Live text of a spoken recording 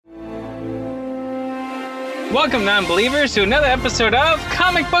Welcome, non-believers, to another episode of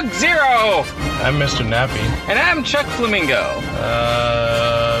Comic Book Zero. I'm Mr. Nappy. And I'm Chuck Flamingo.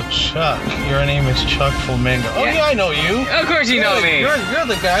 Chuck. Your name is Chuck Flamingo. Oh, yeah, I know you. Of course you know me. You're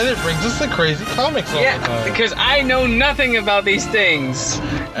the guy that brings us the crazy comics all the time. Because I know nothing about these things.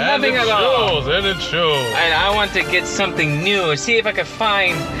 Nothing at all. And it shows. And I want to get something new, see if I can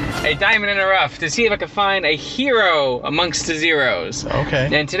find a diamond in the rough, to see if I can find a hero amongst the zeros. Okay.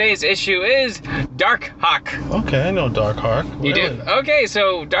 And today's issue is Darkhawk. Okay, I know Darkhawk. You Really? do? Okay,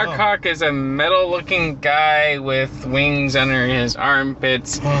 so Darkhawk is a metal-looking guy with wings under his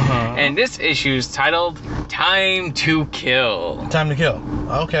armpits. Uh-huh. And this issue is titled Time to Kill. Time to kill.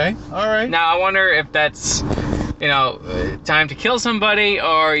 Okay, all right. Now, I wonder if that's, time to kill somebody,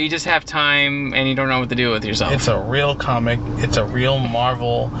 or you just have time and you don't know what to do with yourself. It's a real comic. It's a real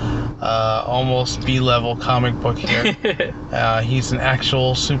Marvel, almost B-level comic book here. He's an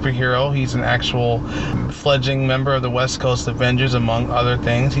actual superhero. He's an actual fledgling member of the West Coast Avengers, among other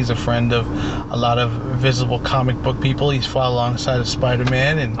things. He's a friend of a lot of visible comic book people. He's fought alongside of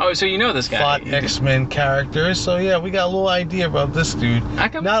Spider-Man and Oh, so you know this guy. fought X-Men characters. So yeah, we got a little idea about this dude.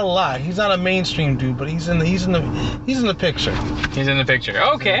 Not a lot. He's not a mainstream dude, but he's in the picture. He's in the picture.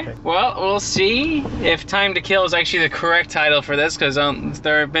 Okay. Well, we'll see if Time to Kill is actually the correct title for this, because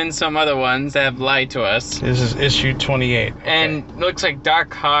there have been some other ones that have lied to us. This is issue 28. And it looks like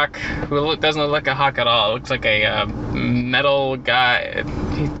Darkhawk, who doesn't look like a hawk at all. It looks like a metal guy.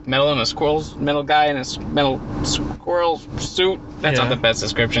 Metal guy in a metal squirrel suit. That's not the best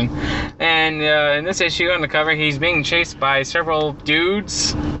description. And in this issue on the cover, he's being chased by several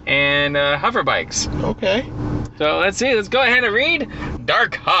dudes and hover bikes. Okay. So let's see. Let's go ahead and read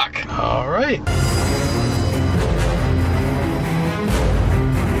Darkhawk. All right.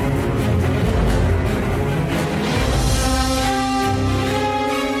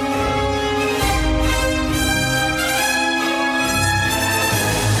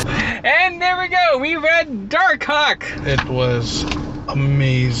 And there we go. We read Darkhawk. It was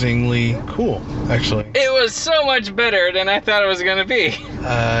amazingly cool, actually. It was so much better than I thought it was going to be.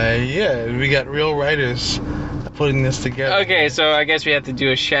 Yeah, we got real writers putting this together. Okay, so I guess we have to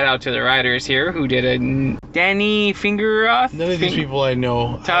do a shout out to the writers here who did it. Danny Fingeroth. None of these people I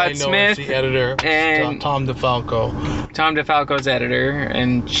know. Todd I know Smith. the editor, And Tom DeFalco. Tom DeFalco's editor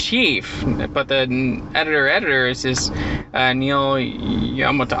and chief. But the editor is Neil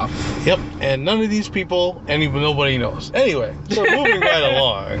Yamatoff. Yep, and none of these people, nobody knows. Anyway, so moving right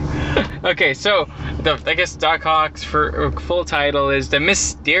along. Okay, so I guess Darkhawk's full title is The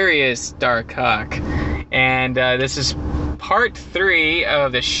Mysterious Darkhawk. And this is part 3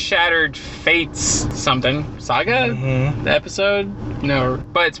 of the Shattered Fates saga? Mm-hmm. The episode? No.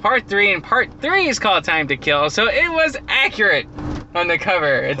 But it's part 3, and part 3 is called Time to Kill, so it was accurate on the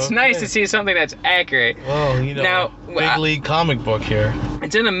cover. It's nice to see something that's accurate. Well, now, big league comic book here.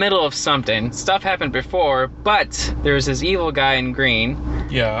 It's in the middle of something. Stuff happened before, but there's this evil guy in green.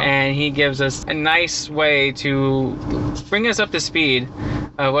 Yeah. And he gives us a nice way to bring us up to speed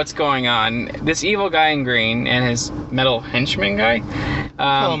of what's going on. This evil guy in green and his metal henchman guy.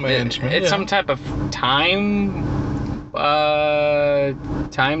 It's some type of time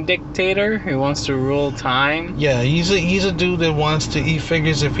dictator who wants to rule time. Yeah, he's a dude that he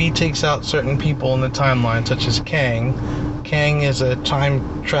figures if he takes out certain people in the timeline, such as Kang is a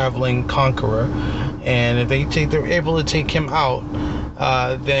time traveling conqueror, and if they're able to take him out,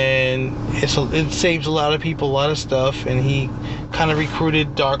 then it saves a lot of people a lot of stuff. And he kind of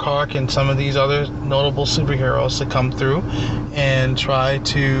recruited Darkhawk and some of these other notable superheroes to come through and try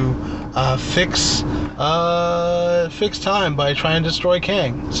to fix time by trying to destroy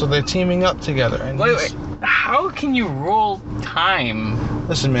Kang. So they're teaming up together. And wait, how can you rule time?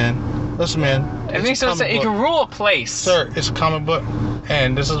 Listen, man. It makes no sense. You can rule a place. Sir, it's a comic book,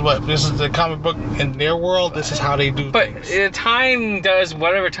 and this is the comic book in their world. This is how they do things. But time does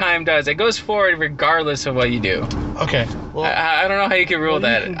whatever time does. It goes forward regardless of what you do. Okay. Well, I don't know how you can rule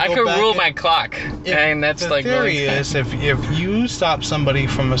that. I could rule my clock, and that's the theory is if you stop somebody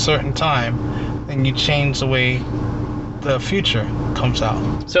from a certain time, then you change the way the future comes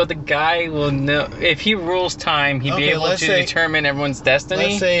out. So the guy will know if he rules time. He'd be able to determine everyone's destiny.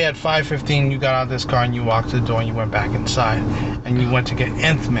 Let's say at 5:15 you got out of this car and you walked to the door and you went back inside and you went to get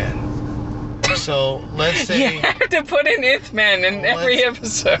Nth Man. So let's say you have to put in Nth Man in every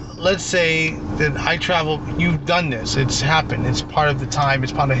episode. Let's say that I travel. You've done this. It's happened. It's part of the time.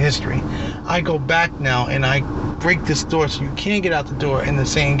 It's part of history. I go back now and I break this door so you can't get out the door and the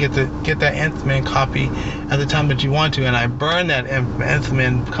same get that Nth Man copy at the time that you want to, and I burn that Nth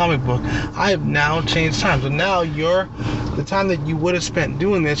Man comic book. I have now changed time. So now the time that you would have spent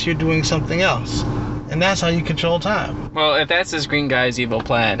doing this, you're doing something else. And that's how you control time. Well, if that's this green guy's evil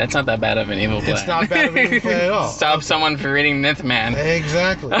plan, that's not that bad of an evil plan. It's not bad of an evil plan at all. Stop someone from reading Myth Man.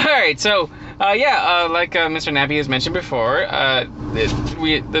 Exactly. All right, so like Mr. Nappy has mentioned before,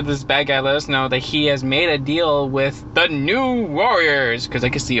 this bad guy let us know that he has made a deal with the New Warriors, because I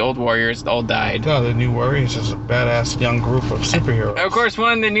guess the old Warriors all died. No, the New Warriors is a badass young group of superheroes. Of course,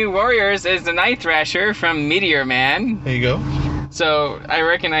 one of the New Warriors is the Night Thrasher from Meteor Man. There you go. So I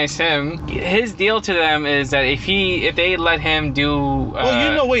recognize him. His deal to them is that if they let him do, hold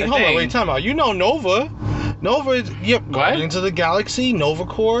on, wait, time out. You know Nova. Nova is, Guardians of the Galaxy, Nova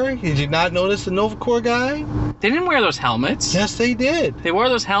Corps. Did you not notice the Nova Corps guy? They didn't wear those helmets. Yes, they did. They wore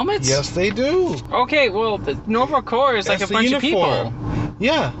those helmets? Yes, they do. Okay, well, the Nova Corps is like a bunch of people.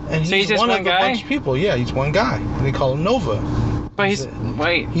 Yeah, and so he's just one one of guy? a bunch of people. Yeah, he's one guy, and they call him Nova. But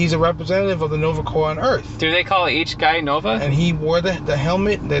he's a representative of the Nova Corps on Earth. Do they call each guy Nova? And he wore the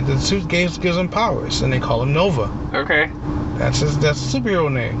helmet, the suit gives him powers, and they call him Nova. Okay. That's a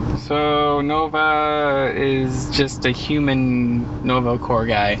superhero name. So Nova is just a human Nova Corps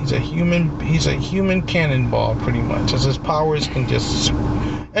guy. He's a human cannonball, pretty much. As his powers can just...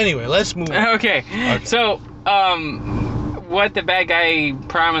 Anyway, let's move on. Okay. So, what the bad guy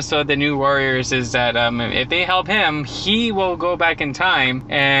promised to the New Warriors is that if they help him, he will go back in time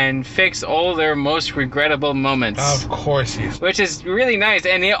and fix all their most regrettable moments. Of course he is. Which is really nice.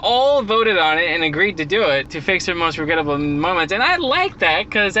 And they all voted on it and agreed to do it, to fix their most regrettable moments. And I like that,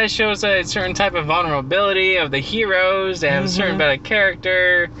 because that shows a certain type of vulnerability of the heroes. They have a certain bit of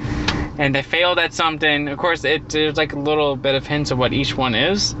character. And they failed at something. Of course, there's like a little bit of hints of what each one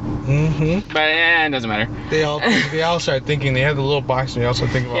is. Mm-hmm. But it doesn't matter. They all start thinking. They have the little box, and they also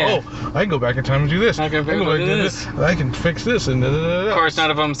think about, I can go back in time and do this. I can do this. I can fix this. And of course, none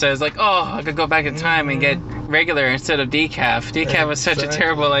of them says like, I could go back in time and get regular instead of decaf. Decaf was such a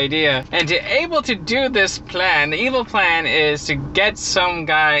terrible idea. And to able to do this plan, the evil plan is to get some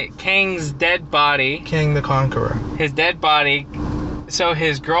guy, Kang's dead body. Kang the Conqueror. His dead body. So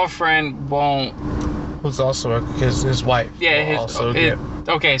his girlfriend won't... Who's also his wife. Yeah,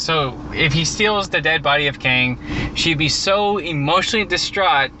 okay, so if he steals the dead body of Kang, she'd be so emotionally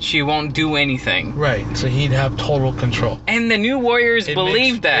distraught, she won't do anything. Right, so he'd have total control. And the New Warriors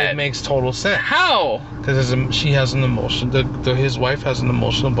believe that. It makes total sense. How? Because she has an emotion, his wife has an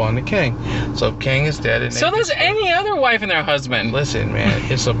emotional bond to Kang. So if Kang is dead... And so does any other wife and their husband. Listen, man,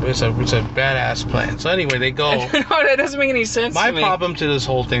 it's a badass plan. So anyway, they go... No, that doesn't make any sense to me. My problem to this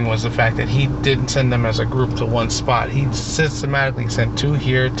whole thing was the fact that he didn't send them as a group to one spot. He systematically sent two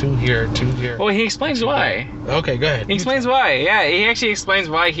here, two here, two here. Well, he explains why. Okay, go ahead. He explains why. Yeah, he actually explains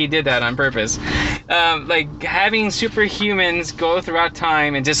why he did that on purpose. Like, having superhumans go throughout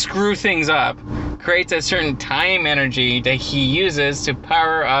time and just screw things up creates a certain time energy that he uses to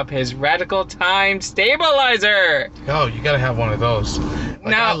power up his radical time stabilizer. Oh, you gotta have one of those.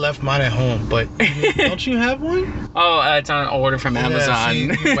 I left mine at home, but don't you have one? Oh, it's on order from Amazon.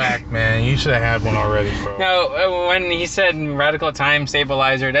 See, you whack, man. You should have had one already, bro. No, when he said radical time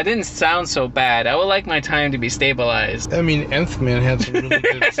stabilizer, that didn't sound so bad. I would like my time to be stabilized. I mean, Nth Man had some really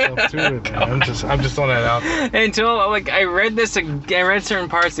good stuff to it, man. I'm just throwing that out there. Until, I read certain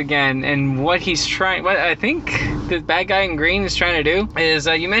parts again, and what I think the bad guy in green is trying to do is,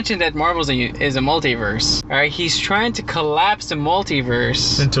 you mentioned that Marvel's is a multiverse. Alright, he's trying to collapse the multiverse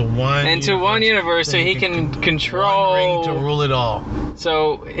into one universe so he can control one ring to rule it all.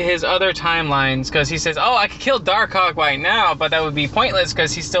 So his other timelines, because he says, I could kill Darkhawk right now, but that would be pointless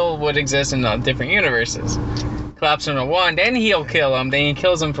because he still would exist in different universes. Collapse into one, then he'll kill him, then he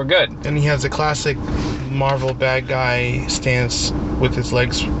kills him for good. And he has a classic Marvel bad guy stance with his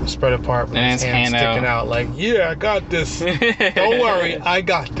legs spread apart with his hands sticking out like, I got this. Don't worry, I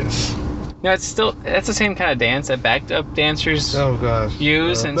got this. No, that's the same kind of dance that backed up dancers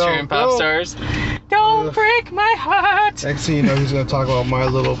use in certain pop stars. Don't break my heart. Next thing you know, he's going to talk about My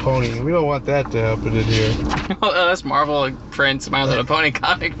Little Pony. We don't want that to happen in here. That's Marvel Prince, My Little Pony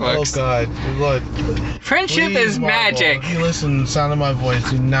comic books. Oh, God. Look. Friendship is Marvel. Magic. Hey, listen, sound of my voice.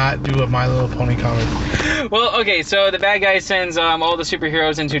 Do not do a My Little Pony comic. Well, okay, so the bad guy sends all the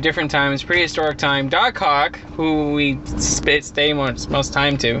superheroes into different times. Prehistoric time. Darkhawk, who we stay most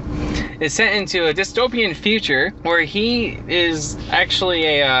time to, is sent into a dystopian future where he is actually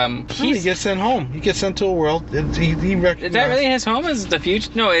he gets sent home. He gets sent to a world. He recognizes... Is that really his home? Is the future?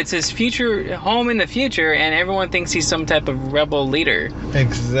 No, it's his future home in the future, and everyone thinks he's some type of rebel leader.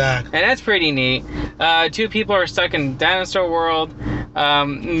 Exactly. And that's pretty neat. Two people are stuck in dinosaur world.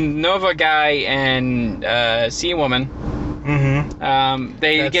 Nova guy and Sea Woman. Mm-hmm.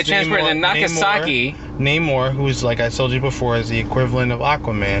 They get transported to Nagasaki. Namor, who's, like I told you before, is the equivalent of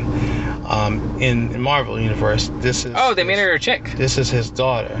Aquaman. in Marvel Universe, this is. Oh, they made her a chick. This is his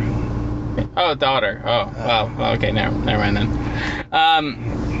daughter. Oh, daughter. Oh, wow. Okay, never mind then.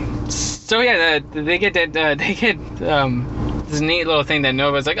 So yeah, they get this neat little thing that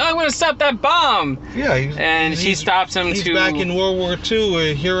Nova's like, oh, I want to stop that bomb. Yeah, she stops him. He's back in World War II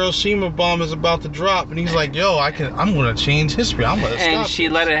where Hiroshima bomb is about to drop, and he's like, yo, I'm gonna change history. I'm gonna stop. And she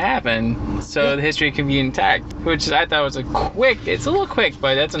let it happen, so the history can be intact, which I thought was it's a little quick,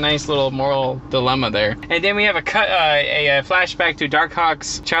 but that's a nice little moral dilemma there. And then we have a flashback to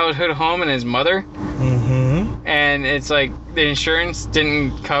Darkhawk's childhood home and his mother. Mm-hmm. And it's like the insurance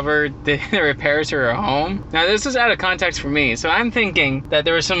didn't cover the repairs to her home. Now this is out of context for me, so I'm thinking that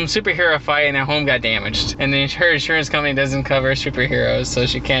there was some superhero fight and her home got damaged, and her insurance company doesn't cover superheroes, so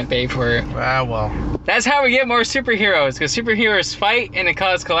she can't pay for it. Ah, well. That's how we get more superheroes, because superheroes fight and it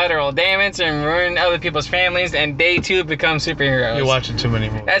causes collateral damage and ruin other people's families, and they too become superheroes. You're watching too many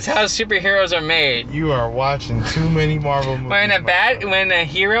movies. That's how superheroes are made. You are watching too many Marvel movies. When a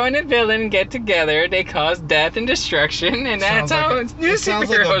hero and a villain get together, they cause death and destruction, and that's how new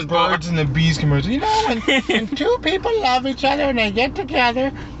superheroes born. Birds and the Bees commercial. You know, when two people love each other and they get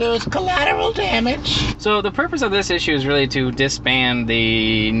together, there's collateral damage. So the purpose of this issue is really to disband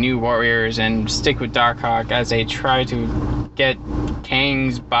the New Warriors and stick with Darkhawk as they try to get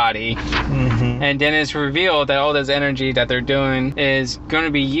Kang's body. Mm-hmm. And then it's revealed that all this energy that they're doing is going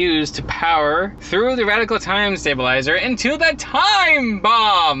to be used to power through the Radical Time Stabilizer into the Time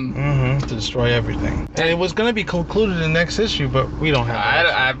Bomb! Mm-hmm. To destroy everything. And it was going to be concluded in the next issue, but we don't have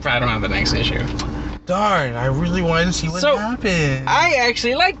that. I don't have the next issue. Darn, I really wanted to see what happened. I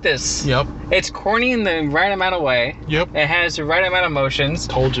actually like this. Yep. It's corny in the right amount of way. Yep. It has the right amount of emotions.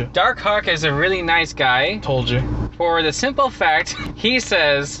 Told you. Darkhawk is a really nice guy. Told you. For the simple fact, he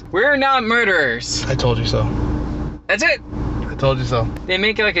says, we're not murderers. I told you so. That's it. I told you so. They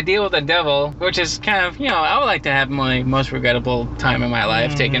make it like a deal with the devil, which is kind of, I would like to have my most regrettable time in my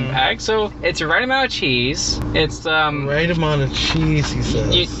life taken back. So it's the right amount of cheese. It's right amount of cheese, he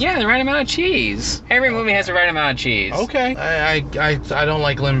says. the right amount of cheese. Every movie has the right amount of cheese. Okay. I don't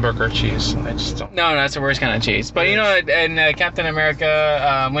like Limburger cheese. I just don't. No, that's the worst kind of cheese. But in Captain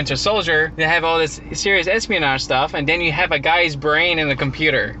America Winter Soldier, they have all this serious espionage stuff, and then you have a guy's brain in a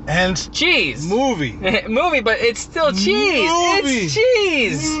computer. And cheese. Movie, but it's still cheese. It's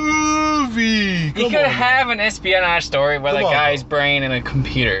cheese. Movie. You could have an espionage story with a guy's brain in a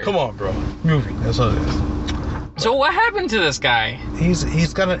computer. Come on, bro. Movie. That's what it is. So what happened to this guy?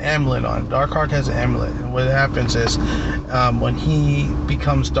 He's got an amulet on. Darkhawk has an amulet. And what happens is, when he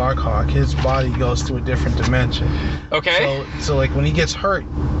becomes Darkhawk, his body goes to a different dimension. Okay. So like when he gets hurt,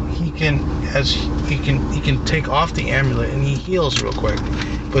 he can take off the amulet and he heals real quick.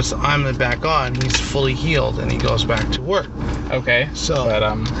 Puts the amulet back on, he's fully healed, and he goes back to work. Okay. So but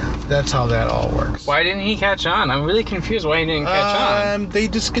that's how that all works. Why didn't he catch on? I'm really confused why he didn't catch on. They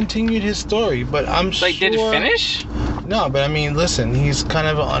discontinued his story, but I'm sure. Did it finish? No, but I mean, listen, he's kind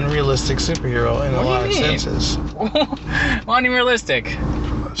of an unrealistic superhero in a lot of senses. Unrealistic.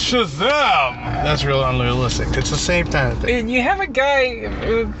 Shazam! That's real unrealistic. It's the same kind of thing. You have a guy.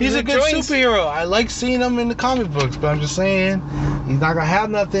 He's a good superhero. I like seeing him in the comic books, but I'm just saying, he's not gonna have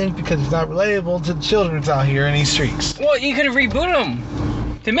nothing because he's not relatable to the children out here in these streets. Well, you could reboot him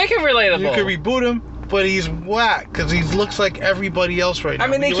to make him relatable. You could reboot him, but he's whack because he looks like everybody else right now. I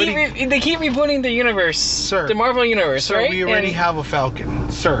mean, they keep rebooting the universe, sir. The Marvel universe, sir, right? We already have a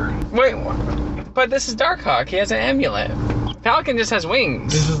Falcon, sir. Wait, but this is Darkhawk. He has an amulet. Falcon just has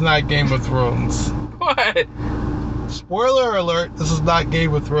wings. This is not Game of Thrones. What? Spoiler alert, this is not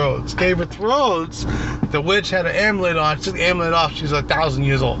Game of Thrones. Game of Thrones, the witch had an amulet on. She took the amulet off. She's 1,000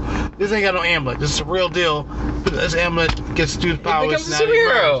 years old. This ain't got no amulet. This is a real deal. This amulet gets dude's powers. He becomes a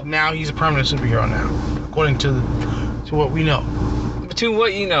superhero. Now he's a permanent superhero now, according to what we know. To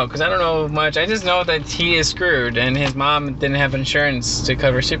what you know, because I don't know much. I just know that he is screwed, and his mom didn't have insurance to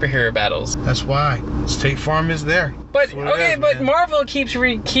cover superhero battles. That's why State Farm is there. But Marvel keeps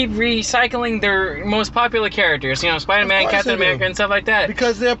keep recycling their most popular characters. Spider-Man, Captain America, and stuff like that.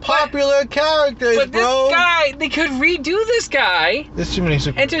 Because they're popular characters, but bro. This guy, they could redo this guy. There's too many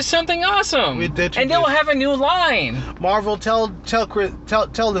superheroes. Into something awesome. And they'll have a new line. Marvel, tell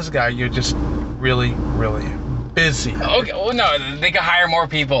this guy you're just really, really busy. Okay, well, no, they could hire more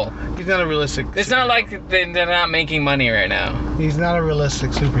people. He's not a realistic. It's not like they're not making money right now. He's not a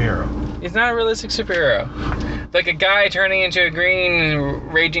realistic superhero. He's not a realistic superhero. Like a guy turning into a green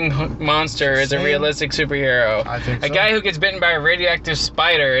raging monster is a realistic superhero. I think A so. guy who gets bitten by a radioactive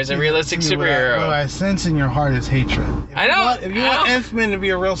spider is a realistic See, superhero. What I sense in your heart is hatred. I know. If you want Ant-Man to be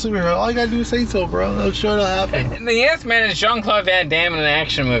a real superhero, all you gotta do is say so, bro. I'm sure it'll happen. The Ant-Man is Jean-Claude Van Damme in an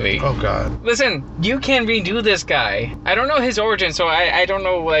action movie. Oh, God. Listen, you can redo this guy. I don't know his origin, so I don't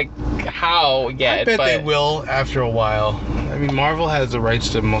know, like, how yet. I bet but they will after a while. I mean, Marvel has the rights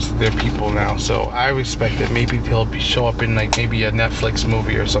to most of their people now, so I respect that maybe he'll show up in, like, maybe a Netflix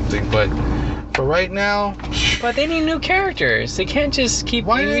movie or something, but for right now... But they need new characters. They can't just keep...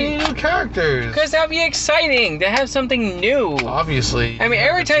 Why do they need new characters? Because that would be exciting to have something new. Obviously. I mean,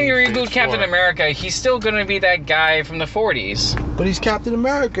 every time you reboot Phase Captain 4. America, he's still going to be that guy from the 40s. But he's Captain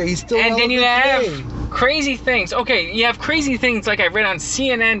America. He's still And then you relevant have today. crazy things. Okay, you have crazy things like I read on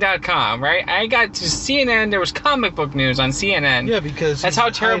CNN.com, right? I got to CNN, there was comic book news on CNN. Yeah, because That's he's how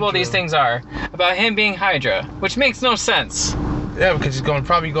terrible Hydra. these things are. About him being Hydra, which makes no sense. Yeah, because he's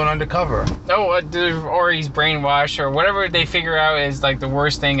probably going undercover. Oh, or he's brainwashed, or whatever they figure out is like the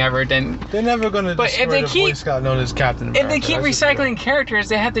worst thing ever. Then They're never going to But if destroy they the keep- Boy Scout known as Captain America. if they keep That's just recycling characters,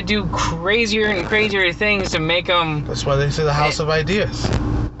 they have to do crazier and crazier things to make them. That's why they say the House of Ideas.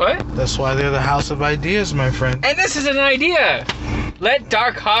 What? That's why they're the House of Ideas, my friend. And this is an idea. Let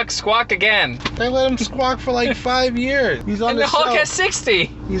Dark Hawk squawk again. They let him squawk for like 5 years. He's on And the Hulk shelf. has 60.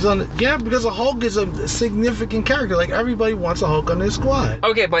 He's on. Yeah, because the Hulk is a significant character. Like everybody wants a Hulk on their squad.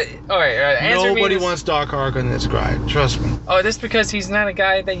 Okay, but all right. Answer me Nobody this. wants Dark Hawk on their squad. Trust me. Oh, that's because he's not a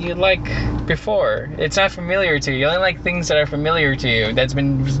guy that you like before. It's not familiar to you. You only like things that are familiar to you. That's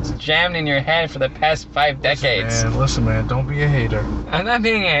been jammed in your head for the past 5 decades. Listen, man. Don't be a hater. I'm not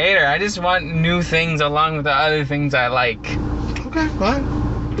being a hater. I just want new things along with the other things I like. Okay, fine.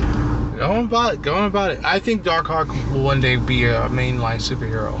 Going about it. I think Dark Hawk will one day be a mainline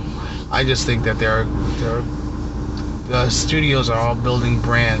superhero. I just think that the studios are all building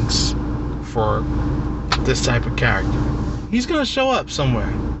brands for this type of character. He's gonna show up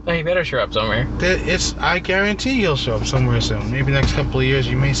somewhere. Oh, he better show up somewhere. I guarantee he'll show up somewhere soon. Maybe next couple of years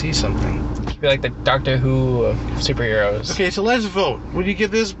you may see something. Be like the Doctor Who of superheroes. Okay, so let's vote. Would you give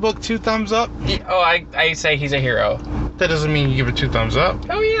this book 2 thumbs up? Oh, I say he's a hero. That doesn't mean you give it 2 thumbs up.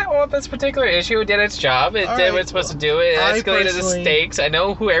 Oh yeah, well this particular issue did its job. It All did right, what it's supposed to do. It I escalated the personally- stakes. I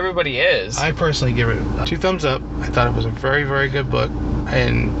know who everybody is. I personally give it 2 thumbs up. I thought it was a very, very good book,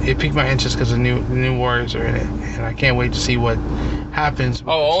 and it piqued my interest because the new Warriors are in it, and I can't wait to see what happens.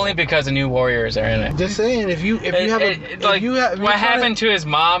 Oh, only because the new Warriors are in it. Just saying, if you have What happened to his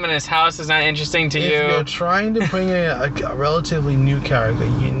mom and his house is not interesting to if you're you. trying to bring in a relatively new character,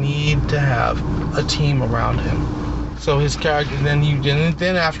 you need to have a team around him. So his character,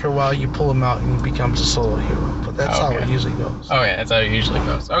 then after a while, you pull him out and he becomes a solo hero. But that's how Okay. it usually goes. Oh yeah, that's how it usually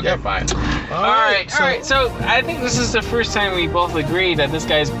goes. Okay, Yep. fine. All Alright. So I think this is the first time we both agree that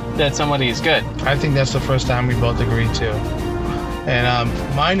that somebody is good. I think that's the first time we both agreed too. And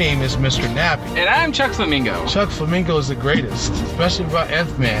my name is Mr. Nappy. And I'm Chuck Flamingo. Chuck Flamingo is the greatest, especially about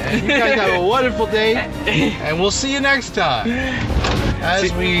Ant-Man. You guys have a wonderful day, and we'll see you next time.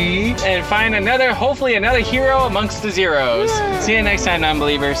 As we... And find hopefully another hero amongst the zeros. See you next time,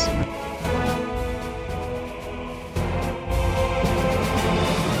 non-believers.